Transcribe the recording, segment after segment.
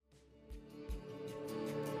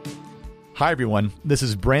Hi, everyone. This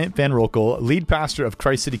is Brant Van Rokel, lead pastor of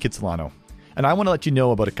Christ City Kitsilano, and I want to let you know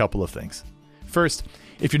about a couple of things. First,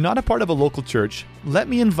 if you're not a part of a local church, let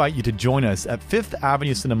me invite you to join us at 5th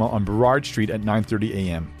Avenue Cinema on Burrard Street at 9:30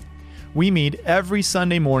 a.m. We meet every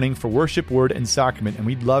Sunday morning for worship, word, and sacrament, and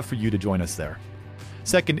we'd love for you to join us there.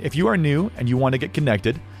 Second, if you are new and you want to get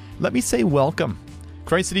connected, let me say welcome.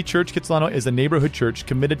 Christ City Church Kitsilano is a neighborhood church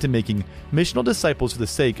committed to making missional disciples for the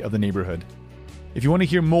sake of the neighborhood. If you want to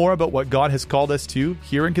hear more about what God has called us to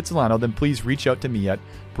here in Kitsilano, then please reach out to me at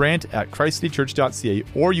brant@christcitychurch.ca,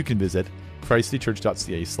 or you can visit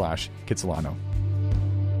christcitychurch.ca/Kitsilano.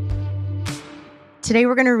 Today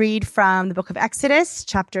we're going to read from the book of Exodus,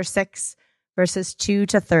 chapter 6, verses 2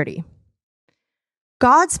 to 30.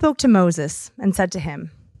 God spoke to Moses and said to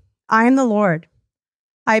him, I am the Lord.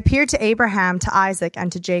 I appeared to Abraham, to Isaac,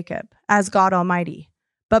 and to Jacob as God Almighty.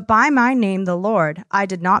 But by my name, the Lord, I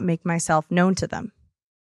did not make myself known to them.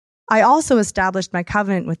 I also established my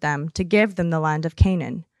covenant with them to give them the land of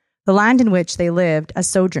Canaan, the land in which they lived as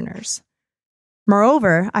sojourners.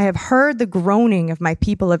 Moreover, I have heard the groaning of my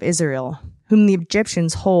people of Israel, whom the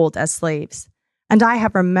Egyptians hold as slaves, and I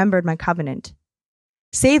have remembered my covenant.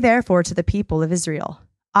 Say therefore to the people of Israel,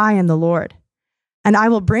 I am the Lord, and I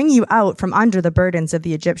will bring you out from under the burdens of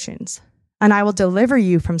the Egyptians, and I will deliver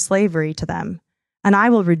you from slavery to them, and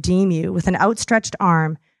I will redeem you with an outstretched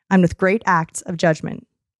arm and with great acts of judgment.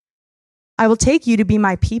 I will take you to be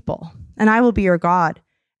my people, and I will be your God,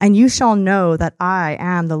 and you shall know that I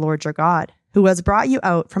am the Lord your God, who has brought you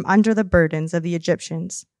out from under the burdens of the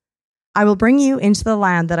Egyptians. I will bring you into the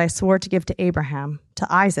land that I swore to give to Abraham, to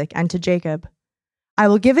Isaac, and to Jacob. I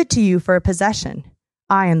will give it to you for a possession.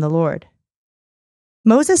 I am the Lord.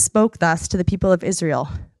 Moses spoke thus to the people of Israel,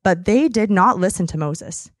 but they did not listen to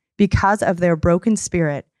Moses, because of their broken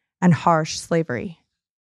spirit and harsh slavery.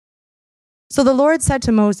 So the Lord said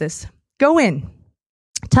to Moses, Go in,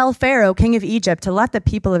 tell Pharaoh, king of Egypt, to let the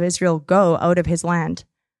people of Israel go out of his land.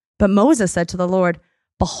 But Moses said to the Lord,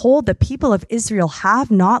 Behold, the people of Israel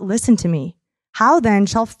have not listened to me. How then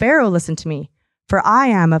shall Pharaoh listen to me? For I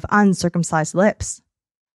am of uncircumcised lips.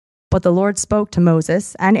 But the Lord spoke to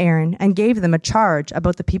Moses and Aaron and gave them a charge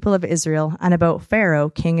about the people of Israel and about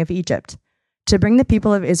Pharaoh, king of Egypt, to bring the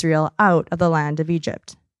people of Israel out of the land of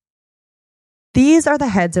Egypt. These are the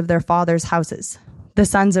heads of their fathers' houses, the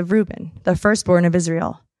sons of Reuben, the firstborn of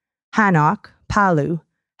Israel, Hanok, Palu,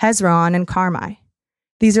 Hezron, and Carmi.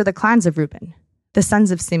 These are the clans of Reuben. The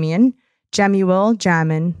sons of Simeon, Jemuel,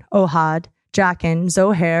 Jamin, Ohad, Jachin,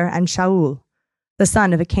 Zohar, and Shaul, the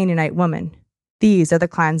son of a Canaanite woman. These are the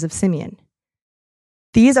clans of Simeon.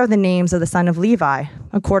 These are the names of the son of Levi,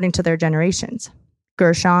 according to their generations: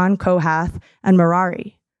 Gershon, Kohath, and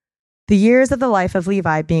Merari. The years of the life of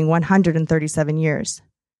Levi being 137 years.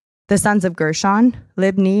 The sons of Gershon,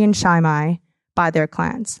 Libni, and Shimei, by their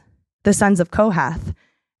clans. The sons of Kohath,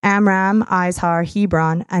 Amram, Izhar,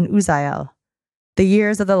 Hebron, and Uzziel. The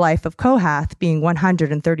years of the life of Kohath being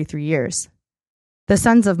 133 years. The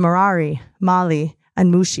sons of Merari, Mali,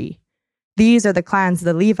 and Mushi. These are the clans of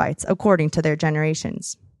the Levites according to their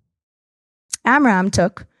generations. Amram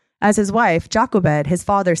took as his wife Jochebed, his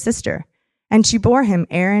father's sister, and she bore him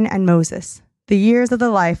Aaron and Moses, the years of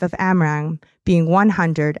the life of Amram being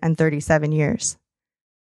 137 years.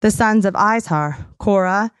 The sons of Izhar,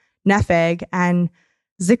 Korah, Nepheg, and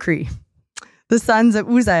Zikri. The sons of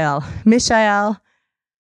Uzziel, Mishael,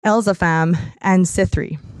 Elzapham, and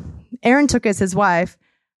Sithri. Aaron took as his wife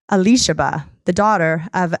Elisheba, the daughter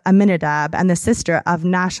of Aminadab and the sister of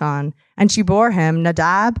Nashon, and she bore him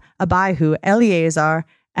Nadab, Abihu, Eleazar,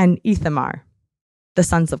 and Ithamar. The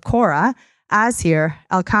sons of Korah, Asir,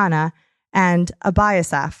 Elkanah, and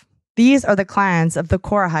Abiasaph. These are the clans of the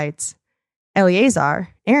Korahites.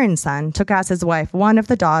 Eleazar, Aaron's son, took as his wife one of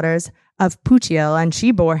the daughters of Putiel, and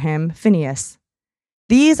she bore him Phinehas.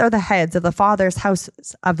 These are the heads of the fathers'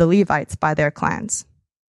 houses of the Levites by their clans.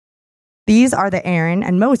 These are the Aaron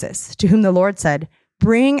and Moses, to whom the Lord said,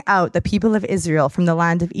 Bring out the people of Israel from the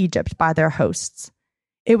land of Egypt by their hosts.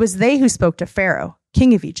 It was they who spoke to Pharaoh,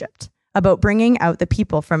 king of Egypt, about bringing out the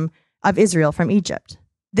people of Israel from Egypt.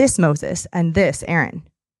 This Moses and this Aaron.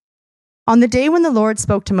 On the day when the Lord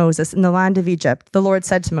spoke to Moses in the land of Egypt, the Lord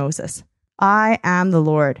said to Moses, I am the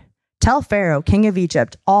Lord. Tell Pharaoh, king of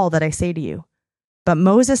Egypt, all that I say to you. But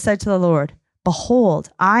Moses said to the Lord,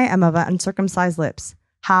 Behold, I am of uncircumcised lips.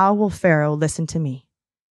 How will Pharaoh listen to me?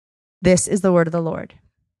 This is the word of the Lord.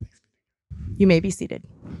 You may be seated.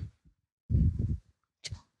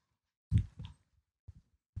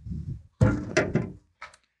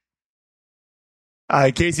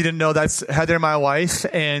 In case you didn't know, that's Heather, my wife,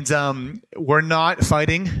 and we're not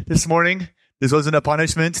fighting this morning. This wasn't a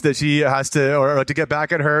punishment that she has to, or to get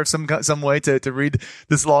back at her some way to read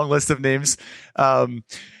this long list of names.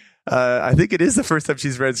 I think it is the first time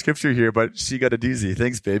she's read scripture here, but she got a doozy.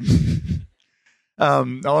 Thanks, babe.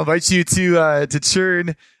 I'll invite you to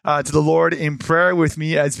turn to the Lord in prayer with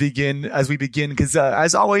me as we begin, because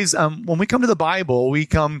as always, when we come to the Bible, we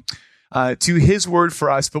come to His Word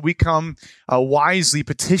for us, but we come wisely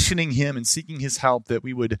petitioning Him and seeking His help that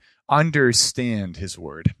we would understand His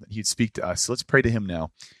Word, that He'd speak to us. So let's pray to Him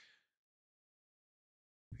now.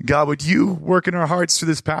 God, would you work in our hearts through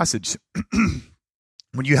this passage?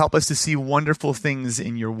 Would you help us to see wonderful things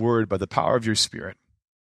in your Word by the power of your Spirit?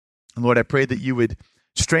 And Lord, I pray that you would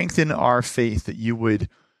strengthen our faith, that you would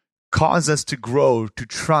cause us to grow, to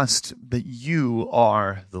trust that you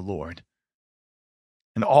are the Lord.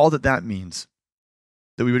 And all that means,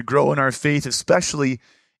 that we would grow in our faith, especially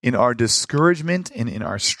in our discouragement and in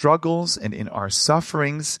our struggles and in our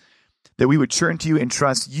sufferings, that we would turn to you and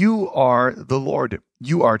trust you are the Lord.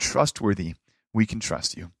 You are trustworthy. We can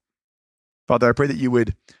trust you. Father, I pray that you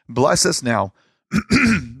would bless us now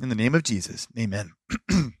in the name of Jesus. Amen.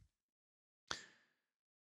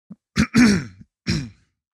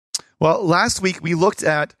 Well, last week we looked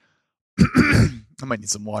at I might need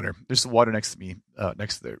some water. There's some water next to me,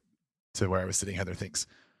 next to where I was sitting. Heather, thanks.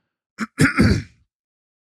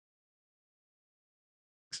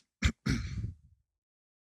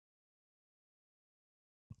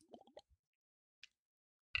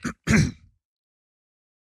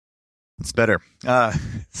 It's better.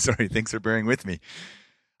 Sorry, thanks for bearing with me.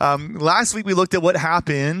 Last week we looked at what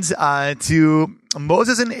happened to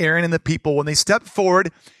Moses and Aaron and the people when they stepped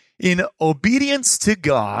forward in obedience to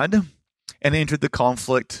God and entered the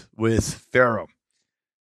conflict with Pharaoh.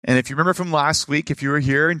 And if you remember from last week, if you were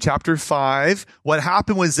here in chapter 5, what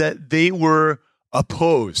happened was that they were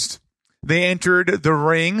opposed. They entered the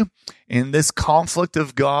ring in this conflict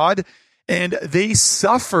of God, and they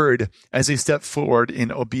suffered as they stepped forward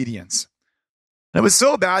in obedience. And it was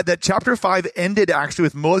so bad that chapter 5 ended actually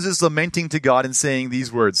with Moses lamenting to God and saying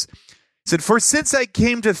these words. He said, "For since I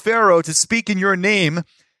came to Pharaoh to speak in your name,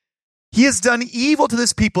 he has done evil to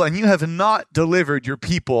this people, and you have not delivered your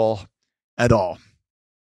people at all."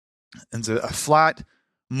 And it's a flat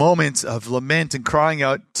moment of lament and crying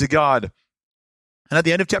out to God. And at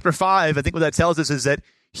the end of chapter 5, I think what that tells us is that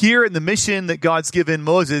here in the mission that God's given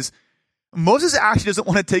Moses actually doesn't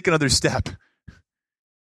want to take another step.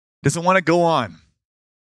 Doesn't want to go on.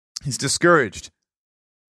 He's discouraged.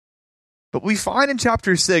 But what we find in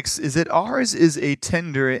chapter 6 is that ours is a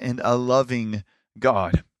tender and a loving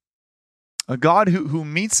God. A God who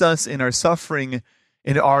meets us in our suffering,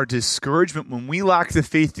 in our discouragement, when we lack the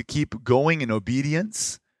faith to keep going in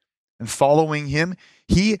obedience and following Him.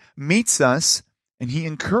 He meets us and He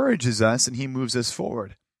encourages us and He moves us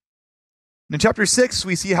forward. In chapter 6,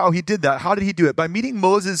 we see how He did that. How did He do it? By meeting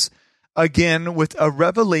Moses again with a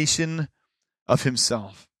revelation of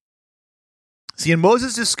Himself. See, in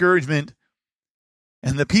Moses' discouragement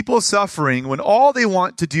and the people suffering, when all they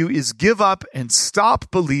want to do is give up and stop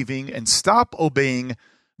believing and stop obeying,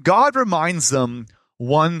 God reminds them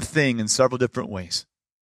one thing in several different ways.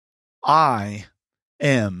 I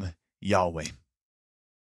am Yahweh.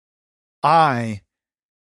 I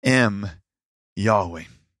am Yahweh.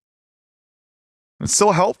 It's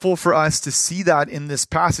so helpful for us to see that in this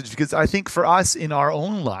passage, because I think for us in our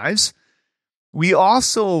own lives, we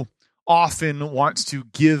also often want to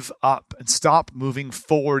give up and stop moving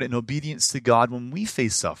forward in obedience to God when we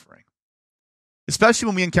face suffering. Especially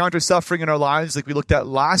when we encounter suffering in our lives, like we looked at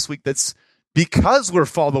last week, that's because we're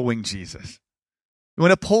following Jesus. We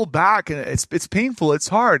want to pull back, and it's painful, it's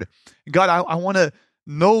hard. God, I want to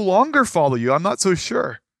no longer follow you. I'm not so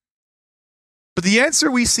sure. But the answer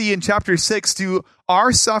we see in chapter 6 to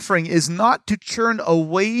our suffering is not to turn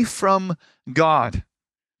away from God.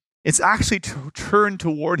 It's actually to turn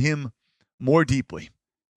toward Him more deeply.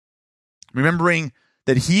 Remembering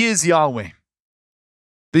that He is Yahweh,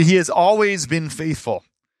 that He has always been faithful,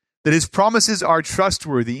 that His promises are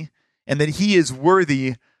trustworthy, and that He is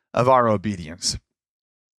worthy of our obedience.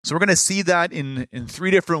 So we're going to see that in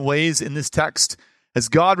 3 different ways in this text, as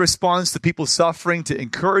God responds to people's suffering to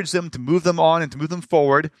encourage them, to move them on, and to move them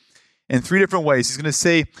forward in 3 different ways. He's going to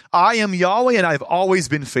say, I am Yahweh, and I've always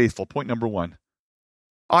been faithful. Point number 1.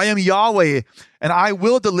 I am Yahweh, and I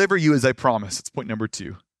will deliver you as I promised. That's point number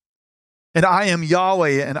 2. And I am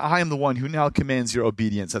Yahweh, and I am the one who now commands your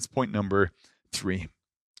obedience. That's point number 3.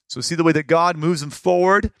 So see the way that God moves them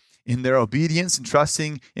forward in their obedience and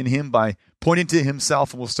trusting in Him by pointing to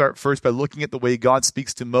Himself. And we'll start first by looking at the way God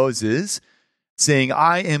speaks to Moses, saying,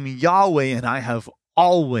 I am Yahweh, and I have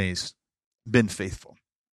always been faithful.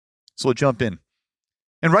 So we'll jump in.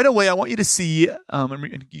 And right away, I want you to see,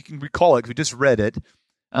 and you can recall it because we just read it,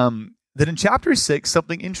 that in chapter 6,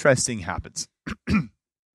 something interesting happens.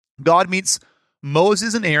 God meets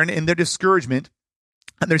Moses and Aaron in their discouragement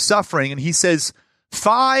and their suffering, and he says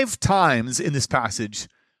 5 times in this passage,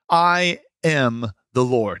 I am the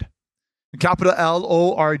Lord. Capital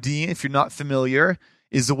L-O-R-D, if you're not familiar,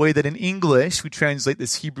 is the way that in English we translate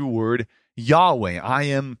this Hebrew word Yahweh. I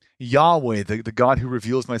am Yahweh, the God who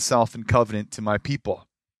reveals myself in covenant to my people.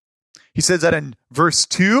 He says that in verse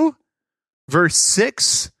 2, verse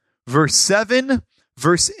 6, verse 7,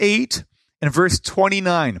 verse 8, and verse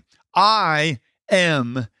 29. I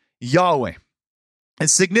am Yahweh.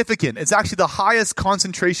 It's significant. It's actually the highest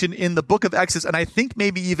concentration in the book of Exodus, and I think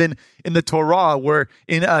maybe even in the Torah, where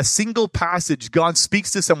in a single passage, God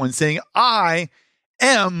speaks to someone saying, I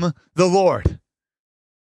am the Lord.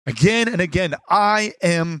 Again and again, I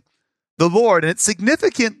am the Lord. And it's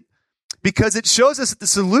significant because it shows us that the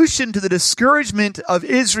solution to the discouragement of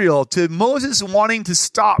Israel, to Moses wanting to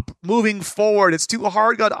stop moving forward, it's too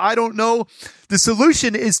hard, God, I don't know. The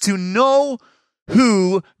solution is to know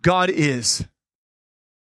who God is.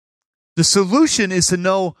 The solution is to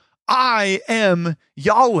know I am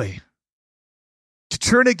Yahweh. To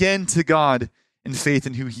turn again to God in faith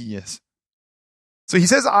in who he is. So he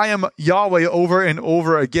says I am Yahweh over and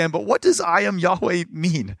over again, but what does I am Yahweh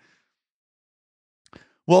mean?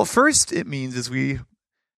 Well, first it means, as we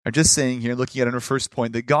are just saying here, looking at it on our first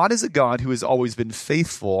point, that God is a God who has always been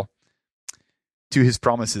faithful to his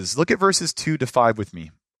promises. Look at verses 2 to 5 with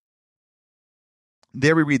me.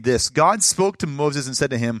 There we read this. God spoke to Moses and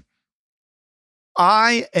said to him,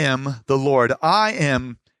 I am the Lord. I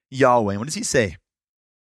am Yahweh. What does he say?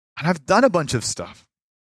 And I've done a bunch of stuff.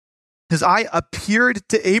 Because I appeared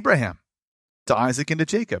to Abraham, to Isaac, and to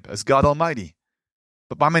Jacob as God Almighty.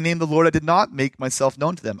 But by my name, the Lord, I did not make myself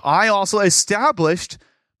known to them. I also established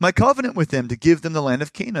my covenant with them to give them the land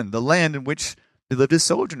of Canaan, the land in which they lived as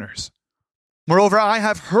sojourners. Moreover, I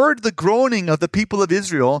have heard the groaning of the people of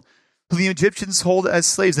Israel, whom the Egyptians hold as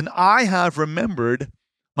slaves, and I have remembered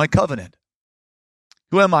my covenant.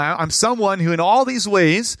 Who am I? I'm someone who in all these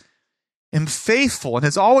ways am faithful and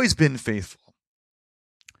has always been faithful.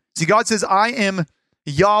 See, God says, I am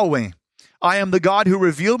Yahweh. I am the God who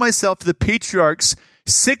revealed myself to the patriarchs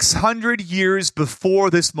 600 years before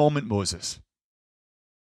this moment, Moses.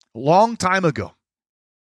 A long time ago.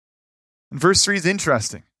 And verse 3 is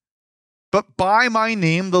interesting. But by my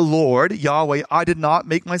name, the Lord, Yahweh, I did not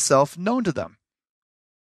make myself known to them.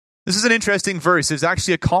 This is an interesting verse. There's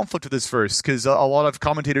actually a conflict with this verse because a lot of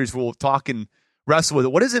commentators will talk and wrestle with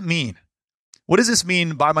it. What does it mean? What does this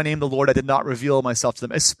mean, by my name, the Lord, I did not reveal myself to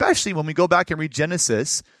them? Especially when we go back and read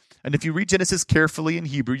Genesis. And if you read Genesis carefully in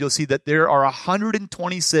Hebrew, you'll see that there are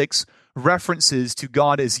 126 references to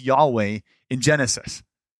God as Yahweh in Genesis.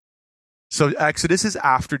 So Exodus is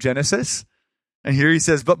after Genesis. And here he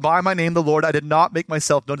says, but by my name, the Lord, I did not make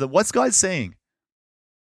myself known to them. What's God saying?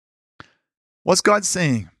 What's God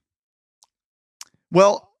saying?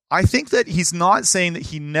 Well, I think that he's not saying that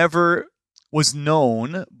he never was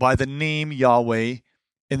known by the name Yahweh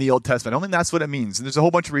in the Old Testament. I don't think that's what it means. And there's a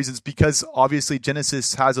whole bunch of reasons, because obviously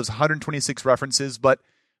Genesis has those 126 references, but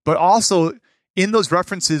also in those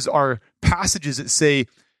references are passages that say,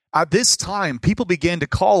 at this time, people began to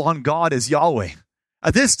call on God as Yahweh.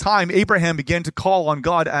 At this time, Abraham began to call on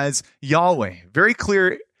God as Yahweh. Very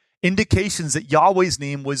clear indications that Yahweh's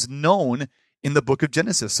name was known in the book of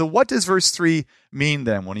Genesis. So what does verse 3 mean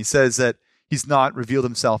then when he says that he's not revealed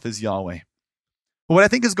himself as Yahweh? Well, what I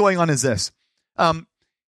think is going on is this.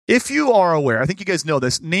 If you are aware, I think you guys know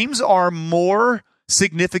this, names are more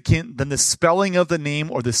significant than the spelling of the name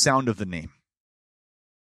or the sound of the name.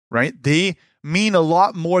 Right? They mean a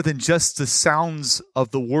lot more than just the sounds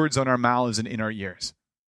of the words on our mouths and in our ears.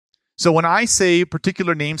 So when I say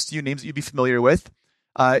particular names to you, names that you'd be familiar with,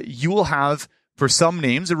 you will have, for some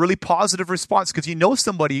names, a really positive response because you know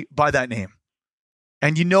somebody by that name.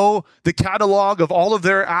 And you know the catalog of all of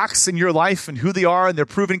their acts in your life and who they are and their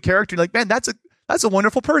proven character. You're like, man, that's a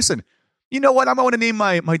wonderful person. You know what? I might want to name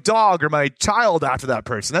my dog or my child after that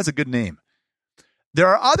person. That's a good name. There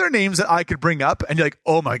are other names that I could bring up and you're like,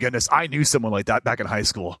 oh my goodness, I knew someone like that back in high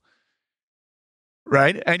school.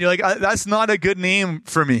 Right? And you're like, that's not a good name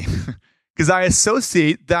for me because I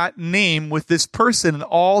associate that name with this person and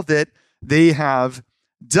all that they have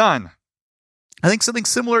done. I think something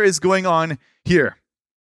similar is going on here.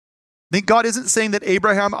 I think God isn't saying that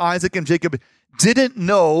Abraham, Isaac, and Jacob didn't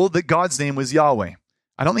know that God's name was Yahweh.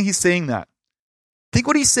 I don't think he's saying that. I think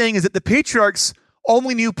what he's saying is that the patriarchs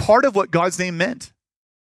only knew part of what God's name meant.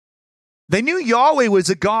 They knew Yahweh was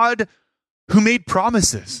a God who made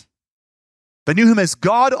promises. They knew him as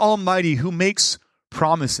God Almighty who makes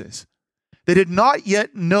promises. They did not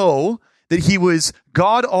yet know that he was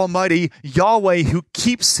God Almighty, Yahweh, who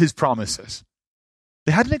keeps his promises.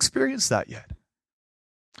 They hadn't experienced that yet.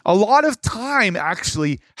 A lot of time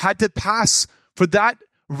actually had to pass for that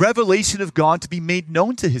revelation of God to be made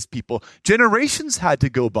known to his people. Generations had to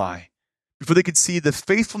go by before they could see the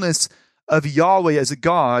faithfulness of Yahweh as a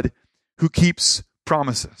God who keeps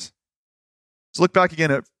promises. So look back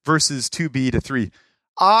again at verses 2b to 3.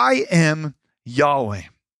 I am Yahweh.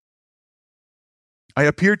 I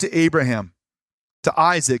appeared to Abraham, to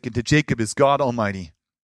Isaac, and to Jacob as God Almighty.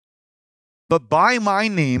 But by my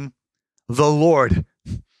name, the Lord,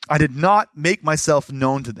 I did not make myself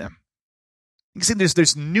known to them. You see,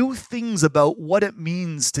 there's new things about what it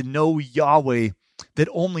means to know Yahweh that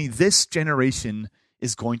only this generation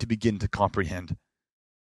is going to begin to comprehend.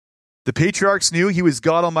 The patriarchs knew he was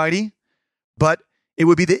God Almighty, but it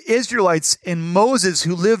would be the Israelites and Moses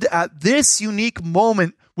who lived at this unique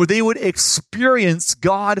moment where they would experience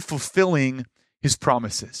God fulfilling his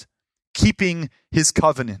promises, keeping his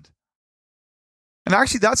covenant. And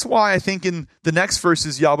actually, that's why I think in the next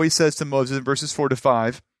verses, Yahweh says to Moses in verses 4 to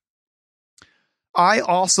 5, I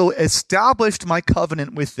also established my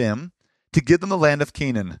covenant with them to give them the land of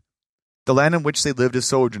Canaan, the land in which they lived as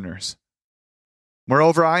sojourners.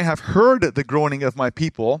 Moreover, I have heard the groaning of my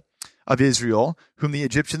people of Israel, whom the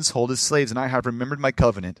Egyptians hold as slaves, and I have remembered my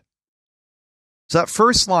covenant. So that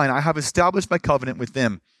first line, I have established my covenant with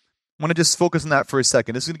them. I want to just focus on that for a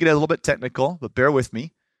second. This is going to get a little bit technical, but bear with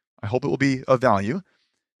me. I hope it will be of value.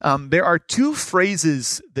 There are two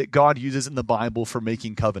phrases that God uses in the Bible for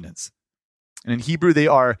making covenants. And in Hebrew, they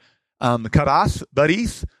are karath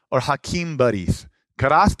barith or hakim barith.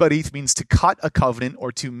 Karath barith means to cut a covenant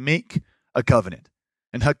or to make a covenant.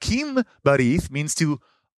 And hakim barith means to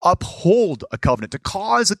uphold a covenant, to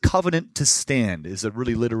cause a covenant to stand, is a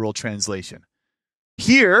really literal translation.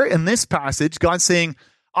 Here in this passage, God's saying,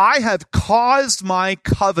 I have caused my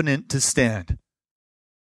covenant to stand.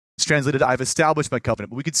 It's translated, I've established my covenant.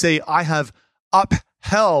 But we could say, I have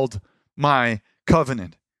upheld my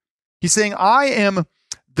covenant. He's saying, I am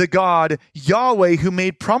the God, Yahweh, who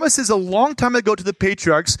made promises a long time ago to the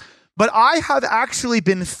patriarchs, but I have actually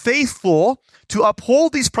been faithful to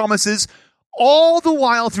uphold these promises all the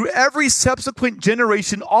while through every subsequent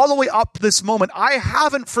generation, all the way up to this moment. I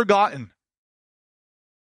haven't forgotten.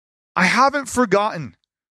 I haven't forgotten.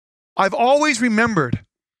 I've always remembered.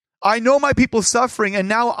 I know my people suffering, and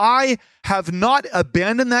now I have not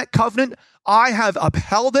abandoned that covenant. I have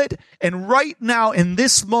upheld it, and right now, in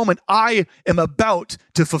this moment, I am about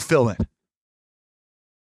to fulfill it.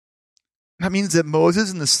 That means that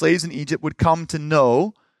Moses and the slaves in Egypt would come to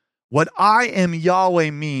know what I am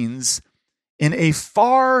Yahweh means in a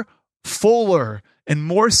far fuller and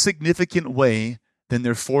more significant way than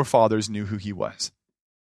their forefathers knew who he was.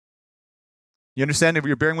 You understand? If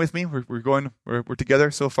you're bearing with me, we're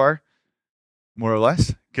together so far, more or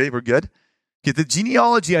less. Okay, we're good. Okay, the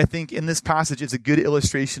genealogy, I think, in this passage is a good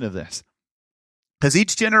illustration of this, because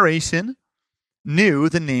each generation knew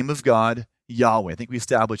the name of God, Yahweh. I think we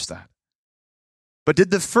established that. But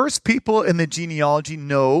did the first people in the genealogy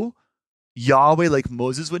know Yahweh like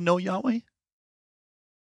Moses would know Yahweh?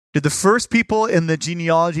 Did the first people in the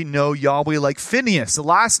genealogy know Yahweh like Phinehas, the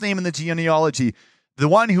last name in the genealogy, the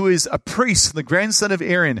one who is a priest, the grandson of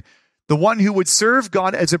Aaron, the one who would serve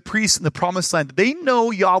God as a priest in the promised land? Did they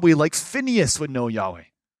know Yahweh like Phinehas would know Yahweh?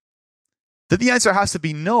 Then the answer has to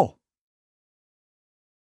be no.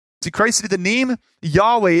 See, Christ said the name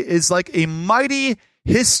Yahweh is like a mighty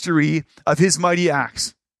history of his mighty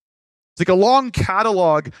acts. It's like a long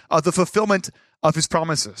catalog of the fulfillment of his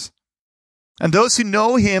promises. And those who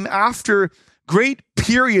know him after great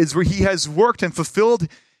periods where he has worked and fulfilled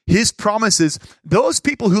his promises, those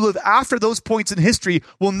people who live after those points in history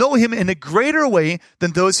will know him in a greater way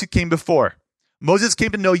than those who came before. Moses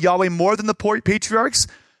came to know Yahweh more than the patriarchs.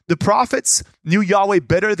 The prophets knew Yahweh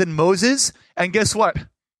better than Moses. And guess what?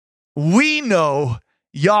 We know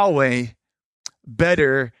Yahweh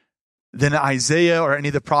better than Isaiah or any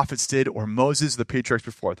of the prophets did, or Moses, the patriarchs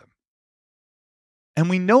before them. And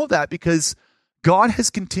we know that because God has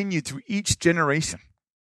continued through each generation,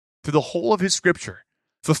 through the whole of his scripture,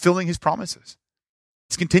 fulfilling his promises.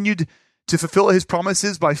 He's continued to fulfill his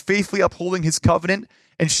promises by faithfully upholding his covenant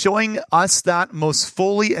and showing us that most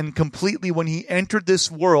fully and completely when he entered this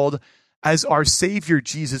world as our Savior,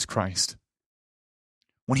 Jesus Christ.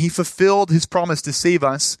 When he fulfilled his promise to save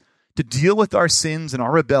us, to deal with our sins and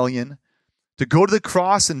our rebellion, to go to the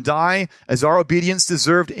cross and die as our obedience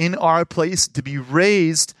deserved in our place, to be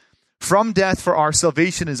raised from death for our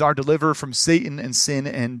salvation as our deliverer from Satan and sin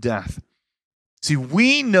and death. See,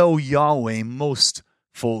 we know Yahweh most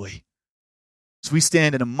fully. So we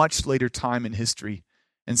stand in a much later time in history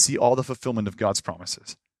and see all the fulfillment of God's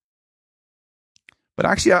promises. But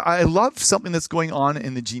actually, I love something that's going on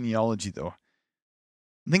in the genealogy, though.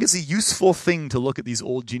 I think it's a useful thing to look at these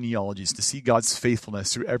old genealogies to see God's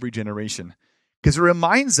faithfulness through every generation. Because it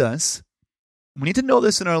reminds us, we need to know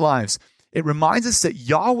this in our lives, it reminds us that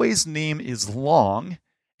Yahweh's name is long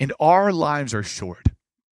and our lives are short.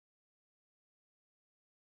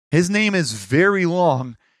 His name is very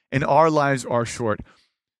long and our lives are short.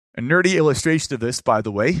 A nerdy illustration of this, by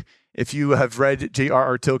the way, if you have read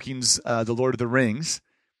J.R.R. Tolkien's The Lord of the Rings,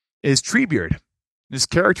 is Treebeard. This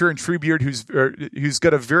character in Treebeard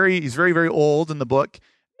he's very, very old in the book.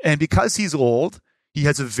 And because he's old, he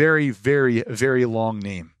has a very, very, very long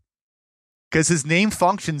name. Because his name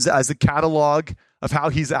functions as a catalog of how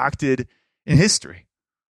he's acted in history.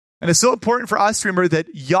 And it's so important for us to remember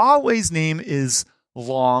that Yahweh's name is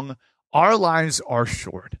long, our lives are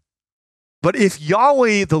short. But if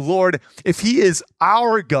Yahweh, the Lord, if he is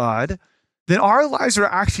our God, then our lives are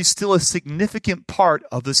actually still a significant part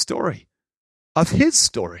of the story, of his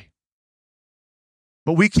story.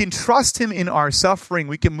 But we can trust him in our suffering.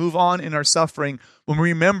 We can move on in our suffering when we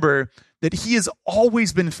remember that he has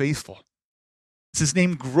always been faithful. As his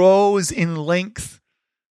name grows in length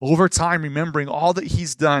over time, remembering all that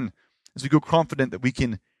he's done, as we go confident that we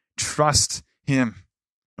can trust him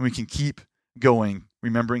and we can keep going,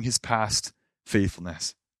 remembering his past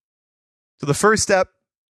faithfulness. So the first step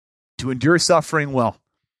to endure suffering well,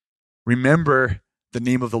 remember the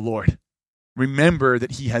name of the Lord. Remember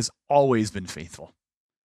that he has always been faithful.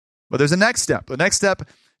 But there's a next step. The next step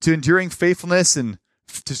to enduring faithfulness and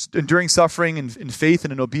to enduring suffering in faith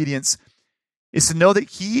and in obedience is to know that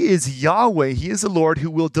he is Yahweh. He is the Lord who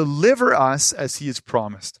will deliver us as he has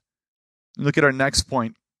promised. And look at our next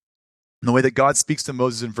point, in the way that God speaks to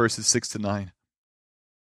Moses in verses 6 to 9.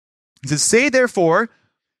 He says, "Say therefore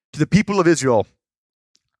to the people of Israel,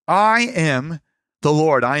 I am the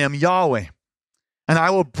Lord, I am Yahweh, and I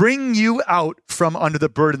will bring you out from under the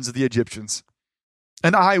burdens of the Egyptians,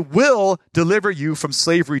 and I will deliver you from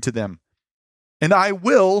slavery to them, and I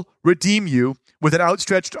will redeem you with an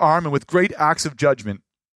outstretched arm and with great acts of judgment.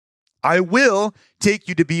 I will take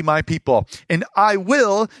you to be my people, and I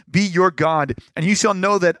will be your God, and you shall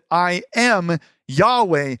know that I am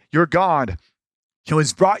Yahweh, your God, who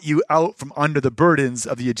has brought you out from under the burdens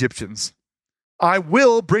of the Egyptians. I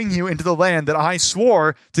will bring you into the land that I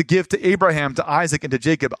swore to give to Abraham, to Isaac, and to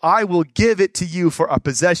Jacob. I will give it to you for a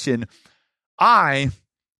possession. I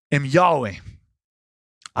am Yahweh.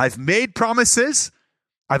 I've made promises.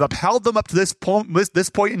 I've upheld them up to this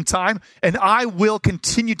point in time, and I will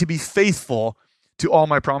continue to be faithful to all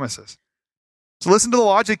my promises." So listen to the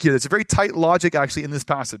logic here. There's a very tight logic actually in this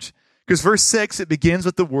passage. Because verse 6, it begins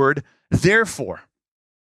with the word therefore.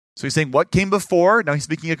 So he's saying what came before. Now he's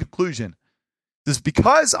making a conclusion. This is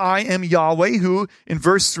because I am Yahweh who, in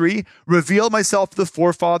verse 3, revealed myself to the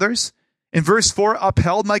forefathers. In verse 4,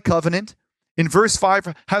 upheld my covenant. In verse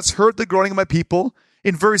 5, has heard the groaning of my people.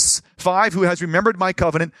 In verse 5, who has remembered my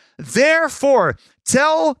covenant. Therefore,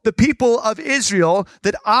 tell the people of Israel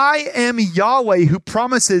that I am Yahweh who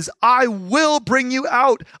promises, I will bring you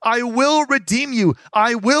out. I will redeem you.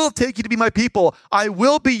 I will take you to be my people. I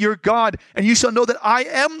will be your God. And you shall know that I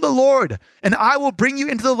am the Lord. And I will bring you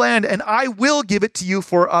into the land and I will give it to you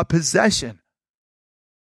for a possession.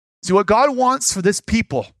 See, what God wants for this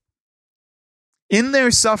people in their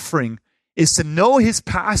suffering is to know his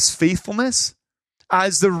past faithfulness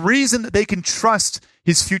as the reason that they can trust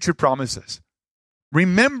his future promises.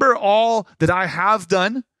 Remember all that I have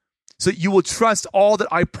done so that you will trust all that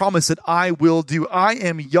I promise that I will do. I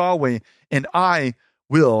am Yahweh and I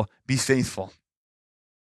will be faithful.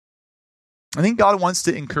 I think God wants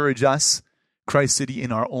to encourage us, Christ City,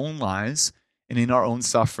 in our own lives and in our own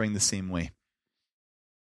suffering the same way.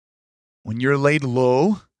 When you're laid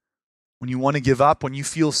low, when you want to give up, when you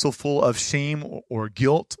feel so full of shame or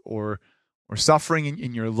guilt or suffering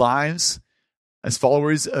in your lives as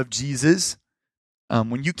followers of Jesus,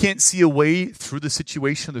 when you can't see a way through the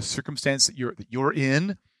situation, the circumstance that you're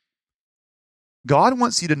in, God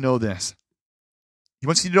wants you to know this. He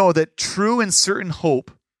wants you to know that true and certain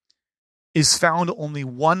hope is found only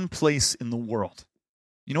one place in the world.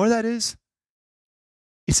 You know where that is?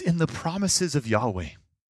 It's in the promises of Yahweh.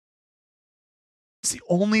 It's the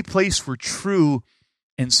only place where true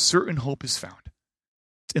and certain hope is found.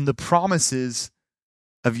 It's in the promises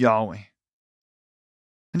of Yahweh.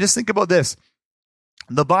 And just think about this.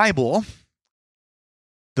 The Bible,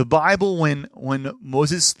 when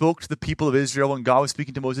Moses spoke to the people of Israel, when God was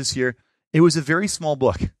speaking to Moses here, it was a very small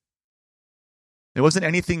book. There wasn't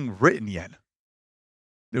anything written yet.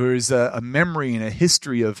 There was a memory and a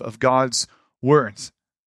history of God's words.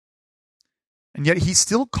 And yet he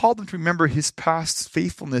still called them to remember his past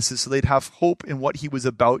faithfulnesses so they'd have hope in what he was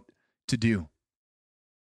about to do.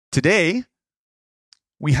 Today,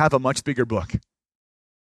 we have a much bigger book.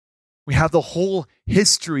 We have the whole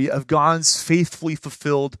history of God's faithfully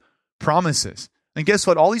fulfilled promises. And guess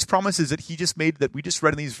what? All these promises that he just made, that we just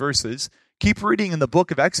read in these verses, keep reading in the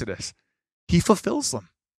book of Exodus. He fulfills them.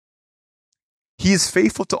 He is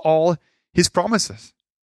faithful to all his promises.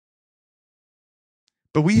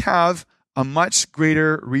 But we have a much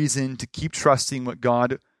greater reason to keep trusting what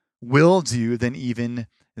God will do than even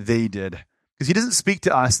they did. Because he doesn't speak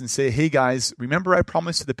to us and say, hey guys, remember I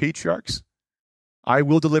promised to the patriarchs? I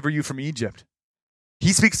will deliver you from Egypt.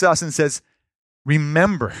 He speaks to us and says,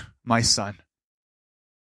 remember, my son.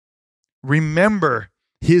 Remember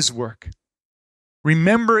his work.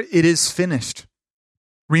 Remember it is finished.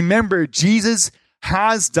 Remember Jesus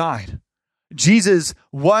has died. Jesus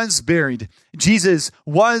was buried. Jesus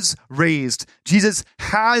was raised. Jesus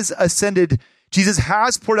has ascended. Jesus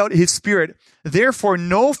has poured out his Spirit. Therefore,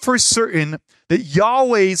 know for certain that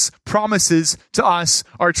Yahweh's promises to us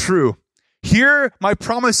are true. Hear my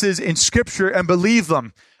promises in Scripture and believe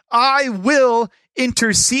them. I will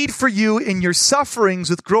intercede for you in your sufferings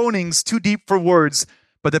with groanings too deep for words,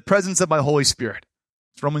 by the presence of my Holy Spirit.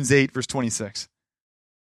 It's Romans 8, verse 26.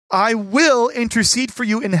 I will intercede for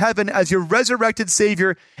you in heaven as your resurrected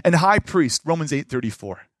Savior and High Priest. Romans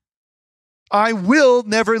 8:34. I will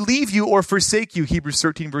never leave you or forsake you. Hebrews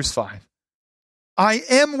 13, verse 5. I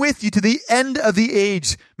am with you to the end of the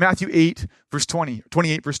age. Matthew 8, verse 20,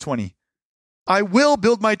 28, verse 20. I will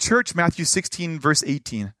build my church. Matthew 16, verse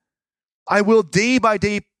 18. I will day by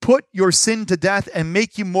day put your sin to death and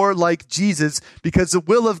make you more like Jesus, because the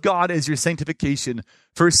will of God is your sanctification.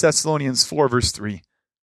 1 Thessalonians 4, verse 3.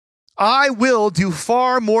 I will do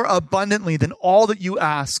far more abundantly than all that you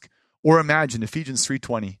ask or imagine. Ephesians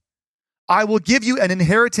 3:20. I will give you an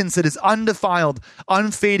inheritance that is undefiled,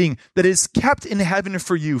 unfading, that is kept in heaven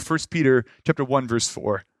for you. 1 Peter chapter 1, verse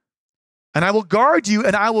 4. And I will guard you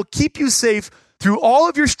and I will keep you safe through all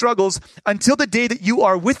of your struggles until the day that you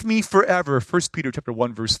are with me forever. 1 Peter chapter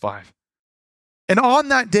 1, verse 5. And on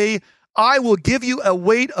that day, I will give you a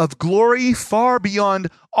weight of glory far beyond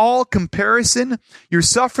all comparison. Your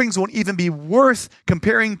sufferings won't even be worth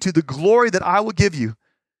comparing to the glory that I will give you.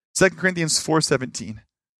 2 Corinthians 4:17.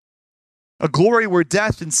 A glory where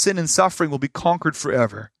death and sin and suffering will be conquered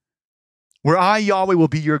forever. Where I, Yahweh, will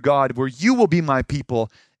be your God, where you will be my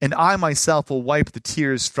people, and I myself will wipe the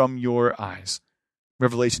tears from your eyes.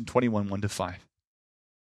 Revelation 21, 1-5.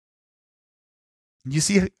 You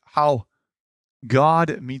see how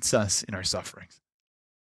God meets us in our sufferings.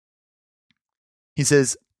 He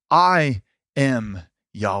says, I am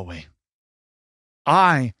Yahweh.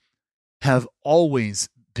 I have always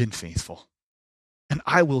been faithful, and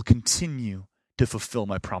I will continue to fulfill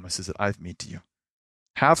my promises that I've made to you.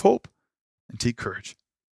 Have hope and take courage.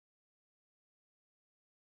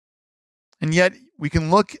 And yet, we can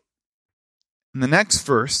look in the next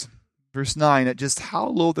verse, verse 9, at just how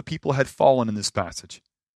low the people had fallen in this passage.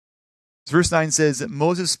 Verse 9 says that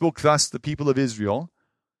Moses spoke thus to the people of Israel,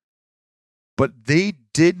 but they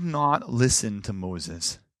did not listen to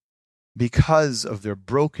Moses because of their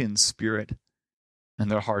broken spirit and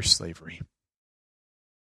their harsh slavery.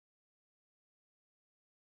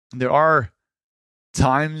 There are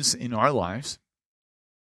times in our lives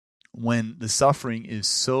when the suffering is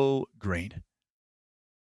so great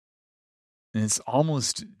and it's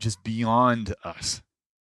almost just beyond us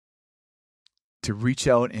to reach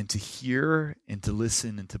out and to hear and to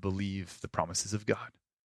listen and to believe the promises of God.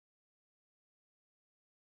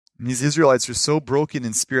 And these Israelites are so broken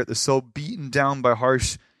in spirit, they're so beaten down by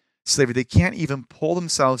harsh slavery, they can't even pull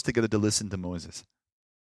themselves together to listen to Moses.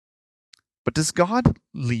 But does God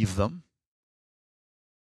leave them?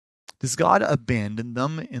 Does God abandon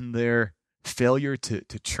them in their failure to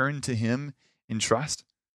turn to him in trust?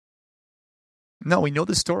 No, we know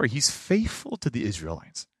the story. He's faithful to the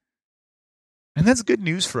Israelites. And that's good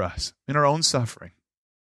news for us in our own suffering.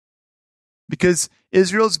 Because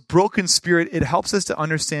Israel's broken spirit, it helps us to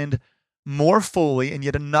understand more fully in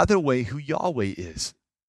yet another way who Yahweh is.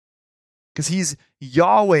 Because he's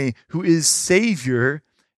Yahweh who is Savior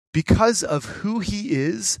because of who he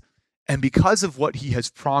is and because of what he has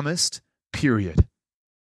promised, period.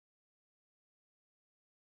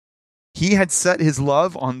 He had set his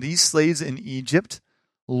love on these slaves in Egypt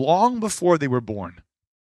long before they were born.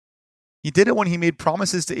 He did it when he made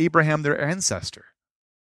promises to Abraham, their ancestor.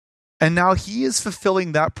 And now he is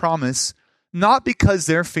fulfilling that promise, not because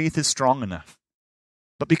their faith is strong enough,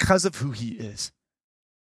 but because of who he is.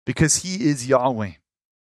 Because he is Yahweh.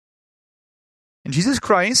 And Jesus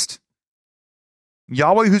Christ,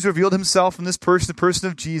 Yahweh who's revealed himself in this person, the person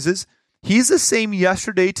of Jesus, he's the same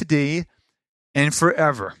yesterday, today, and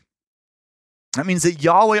forever. That means that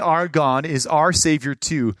Yahweh, our God, is our Savior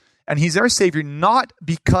too. And he's our Savior not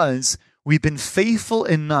because we've been faithful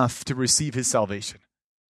enough to receive his salvation.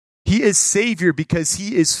 He is Savior because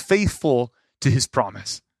he is faithful to his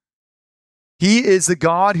promise. He is the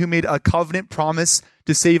God who made a covenant promise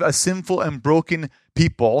to save a sinful and broken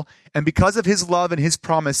people. And because of his love and his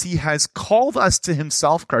promise, he has called us to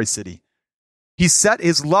himself, Christ City. He set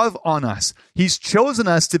his love on us. He's chosen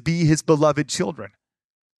us to be his beloved children.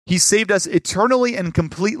 He saved us eternally and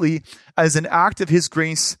completely as an act of his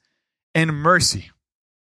grace and mercy.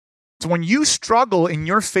 So when you struggle in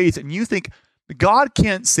your faith and you think, God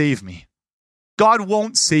can't save me, God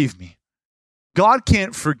won't save me, God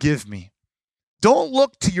can't forgive me, don't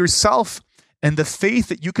look to yourself and the faith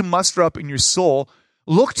that you can muster up in your soul.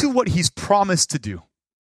 Look to what he's promised to do.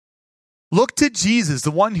 Look to Jesus, the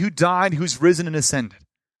one who died, who's risen and ascended.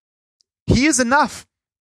 He is enough.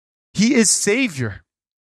 He is Savior.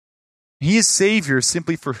 He is Savior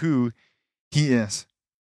simply for who he is.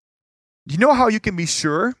 Do you know how you can be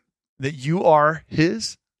sure that you are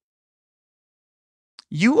his?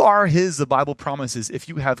 You are his, the Bible promises, if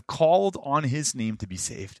you have called on his name to be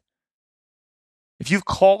saved. If you've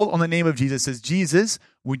called on the name of Jesus, says, Jesus,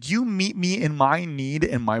 would you meet me in my need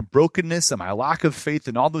and my brokenness and my lack of faith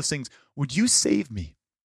and all those things? Would you save me?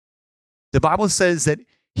 The Bible says that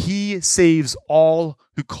he saves all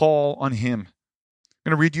who call on him.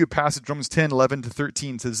 I'm going to read you a passage, Romans 10, 11 to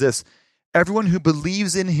 13 says this, everyone who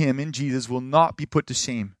believes in him, in Jesus, will not be put to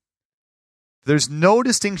shame. There's no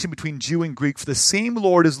distinction between Jew and Greek, for the same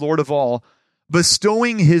Lord is Lord of all,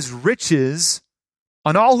 bestowing his riches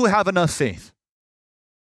on all who have enough faith.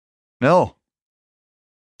 No.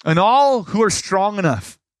 On all who are strong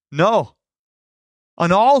enough. No.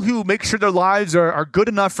 On all who make sure their lives are good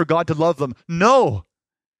enough for God to love them. No.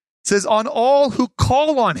 It says on all who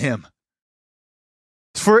call on him.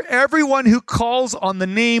 For everyone who calls on the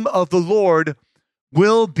name of the Lord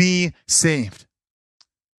will be saved.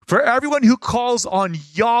 For everyone who calls on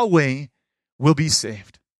Yahweh will be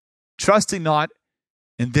saved. Trusting not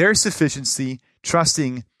in their sufficiency,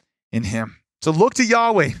 trusting in him. So look to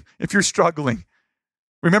Yahweh if you're struggling.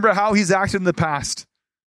 Remember how he's acted in the past.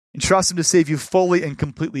 And trust him to save you fully and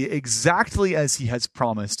completely, exactly as he has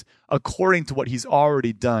promised, according to what he's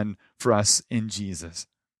already done for us in Jesus.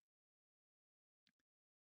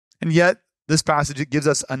 And yet, this passage, it gives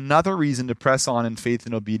us another reason to press on in faith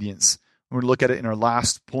and obedience. We're going to look at it in our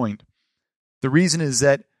last point. The reason is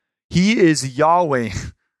that he is Yahweh,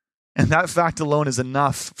 and that fact alone is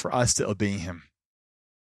enough for us to obey him.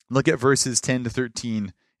 Look at verses 10 to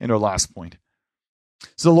 13 in our last point.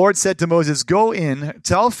 So the Lord said to Moses, go in,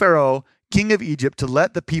 tell Pharaoh, king of Egypt, to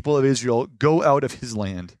let the people of Israel go out of his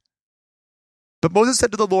land. But Moses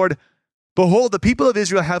said to the Lord, behold, the people of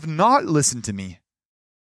Israel have not listened to me.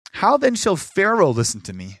 How then shall Pharaoh listen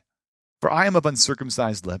to me? For I am of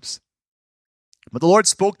uncircumcised lips. But the Lord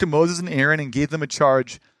spoke to Moses and Aaron and gave them a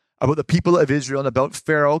charge about the people of Israel and about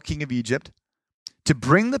Pharaoh, king of Egypt, to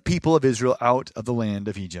bring the people of Israel out of the land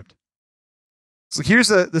of Egypt. So here's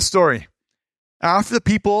the story. After the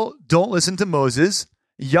people don't listen to Moses,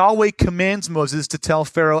 Yahweh commands Moses to tell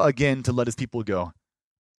Pharaoh again to let his people go.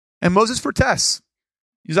 And Moses protests.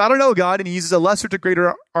 He says, I don't know, God, and he uses a lesser to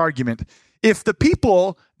greater argument. If the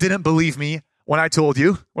people didn't believe me when I told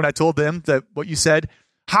them that what you said,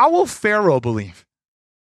 how will Pharaoh believe?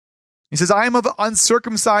 He says, I am of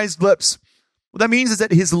uncircumcised lips. What that means is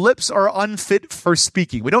that his lips are unfit for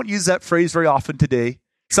speaking. We don't use that phrase very often today,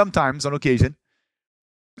 sometimes on occasion,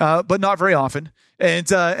 but not very often.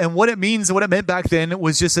 And what it means, what it meant back then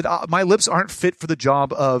was just that my lips aren't fit for the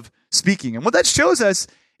job of speaking. And what that shows us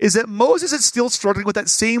is that Moses is still struggling with that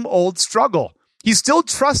same old struggle. He's still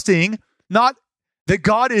trusting not that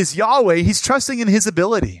God is Yahweh, he's trusting in his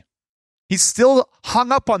ability. He's still hung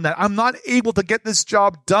up on that. I'm not able to get this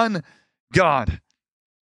job done, God.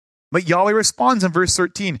 But Yahweh responds in verse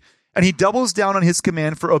 13, and he doubles down on his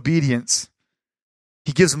command for obedience.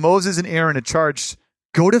 He gives Moses and Aaron a charge.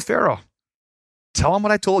 Go to Pharaoh. Tell him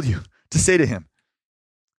what I told you to say to him.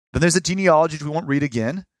 Then there's a genealogy which we won't read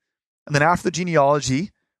again. And then after the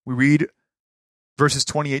genealogy, we read verses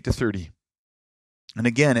 28 to 30. And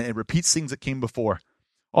again, it repeats things that came before.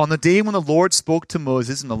 On the day when the Lord spoke to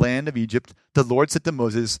Moses in the land of Egypt, the Lord said to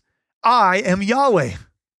Moses, I am Yahweh.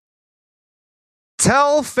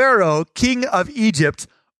 Tell Pharaoh, king of Egypt,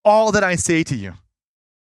 all that I say to you.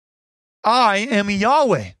 I am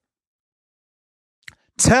Yahweh.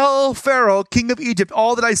 Tell Pharaoh, king of Egypt,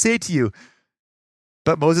 all that I say to you.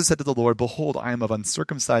 But Moses said to the Lord, behold, I am of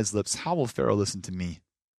uncircumcised lips. How will Pharaoh listen to me?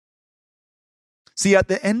 See, at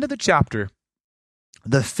the end of the chapter,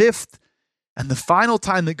 the fifth and the final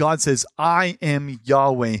time that God says, I am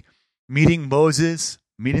Yahweh, meeting Moses,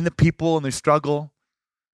 meeting the people in their struggle,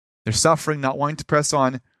 their suffering, not wanting to press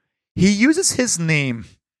on, he uses his name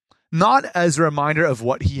not as a reminder of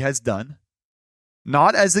what he has done,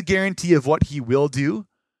 not as a guarantee of what he will do,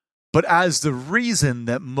 but as the reason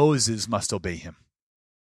that Moses must obey him.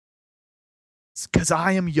 It's because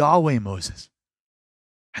I am Yahweh, Moses.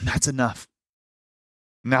 And that's enough.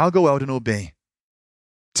 Now go out and obey.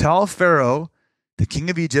 Tell Pharaoh, the king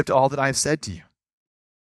of Egypt, all that I have said to you.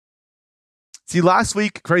 See, last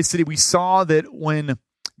week, Christ City, we saw that when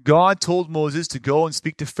God told Moses to go and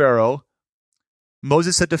speak to Pharaoh,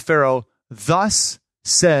 Moses said to Pharaoh, thus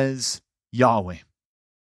says Yahweh.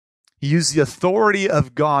 He used the authority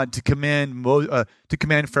of God to command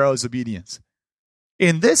Pharaoh's obedience.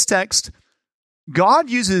 In this text, God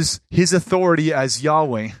uses his authority as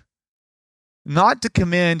Yahweh not to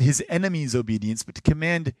command his enemies' obedience, but to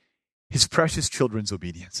command his precious children's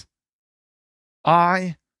obedience.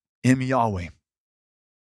 I am Yahweh.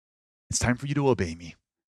 It's time for you to obey me.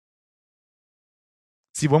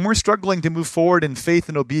 See, when we're struggling to move forward in faith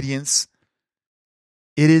and obedience,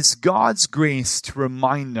 it is God's grace to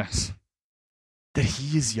remind us that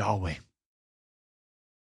he is Yahweh,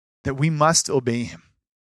 that we must obey him.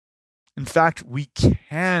 In fact, we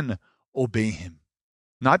can obey him,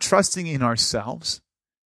 not trusting in ourselves,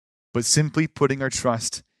 but simply putting our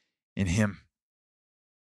trust in him.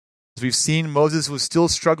 As we've seen, Moses was still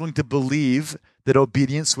struggling to believe that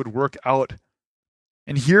obedience would work out.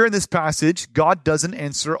 And here in this passage, God doesn't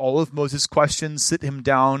answer all of Moses' questions, sit him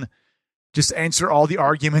down, just answer all the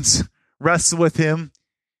arguments, wrestle with him.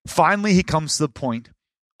 Finally, he comes to the point,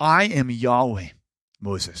 I am Yahweh,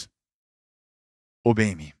 Moses.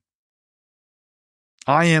 Obey me.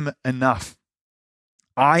 I am enough.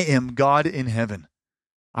 I am God in heaven.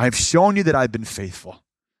 I have shown you that I've been faithful.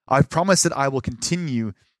 I've promised that I will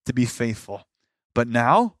continue to be faithful. But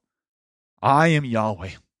now, I am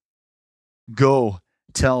Yahweh. Go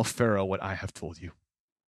tell Pharaoh what I have told you.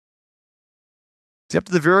 See, up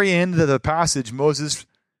to the very end of the passage, Moses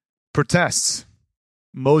protests.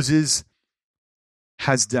 Moses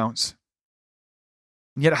has doubts.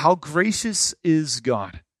 And yet, how gracious is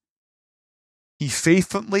God? He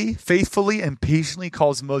faithfully and patiently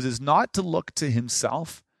calls Moses not to look to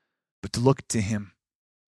himself, but to look to him.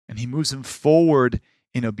 And he moves him forward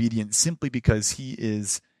in obedience simply because he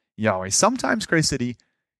is Yahweh. Sometimes, Grace City,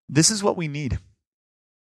 this is what we need.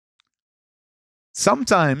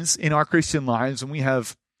 Sometimes in our Christian lives, when we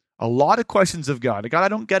have a lot of questions of God, I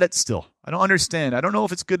don't get it still. I don't understand. I don't know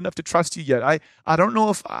if it's good enough to trust you yet. I don't know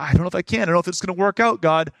if I can. I don't know if it's going to work out,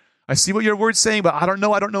 God. I see what your word's saying, but I don't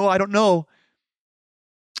know.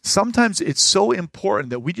 Sometimes it's so important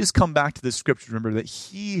that we just come back to the scripture, remember that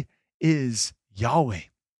he is Yahweh.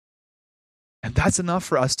 And that's enough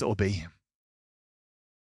for us to obey him.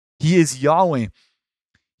 He is Yahweh.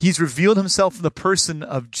 He's revealed himself in the person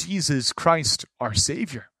of Jesus Christ, our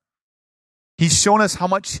Savior. He's shown us how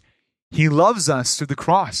much he loves us through the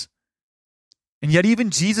cross. And yet even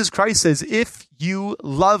Jesus Christ says, if you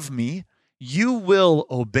love me, you will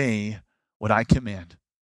obey what I command.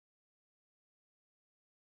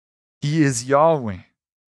 He is Yahweh. And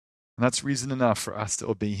that's reason enough for us to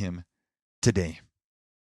obey him today.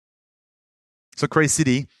 So, Christ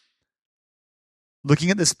City, looking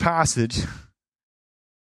at this passage,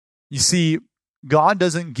 you see, God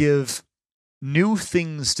doesn't give new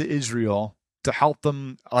things to Israel to help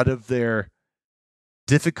them out of their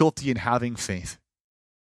difficulty in having faith.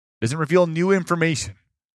 He doesn't reveal new information,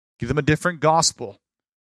 give them a different gospel,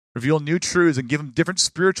 reveal new truths, and give them different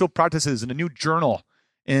spiritual practices and a new journal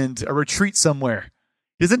and a retreat somewhere.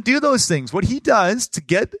 He doesn't do those things. What he does to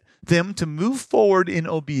get them to move forward in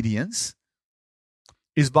obedience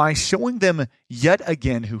is by showing them yet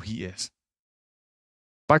again who he is.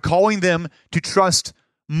 By calling them to trust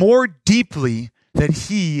more deeply that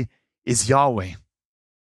he is Yahweh.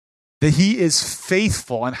 That he is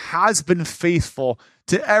faithful and has been faithful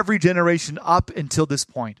to every generation up until this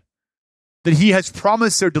point. That he has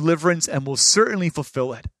promised their deliverance and will certainly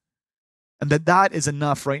fulfill it. And that is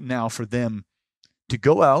enough right now for them to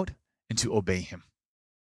go out and to obey him.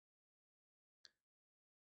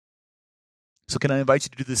 So can I invite you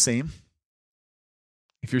to do the same?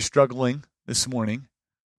 If you're struggling this morning,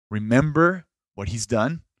 remember what he's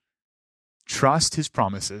done. Trust his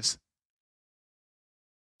promises.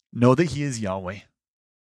 Know that he is Yahweh.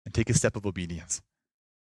 And take a step of obedience.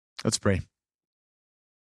 Let's pray.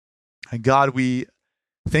 And God, we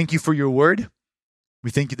thank you for your word.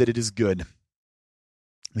 We thank you that it is good.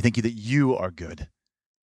 We thank you that you are good.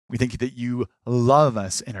 We thank you that you love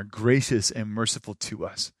us and are gracious and merciful to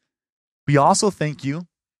us. We also thank you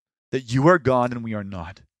that you are God and we are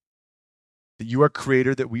not. That you are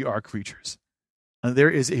creator, that we are creatures. And there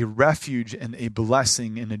is a refuge and a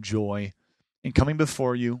blessing and a joy in coming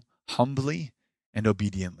before you humbly and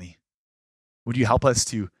obediently. Would you help us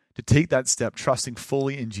to take that step, trusting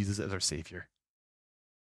fully in Jesus as our Savior?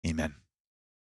 Amen.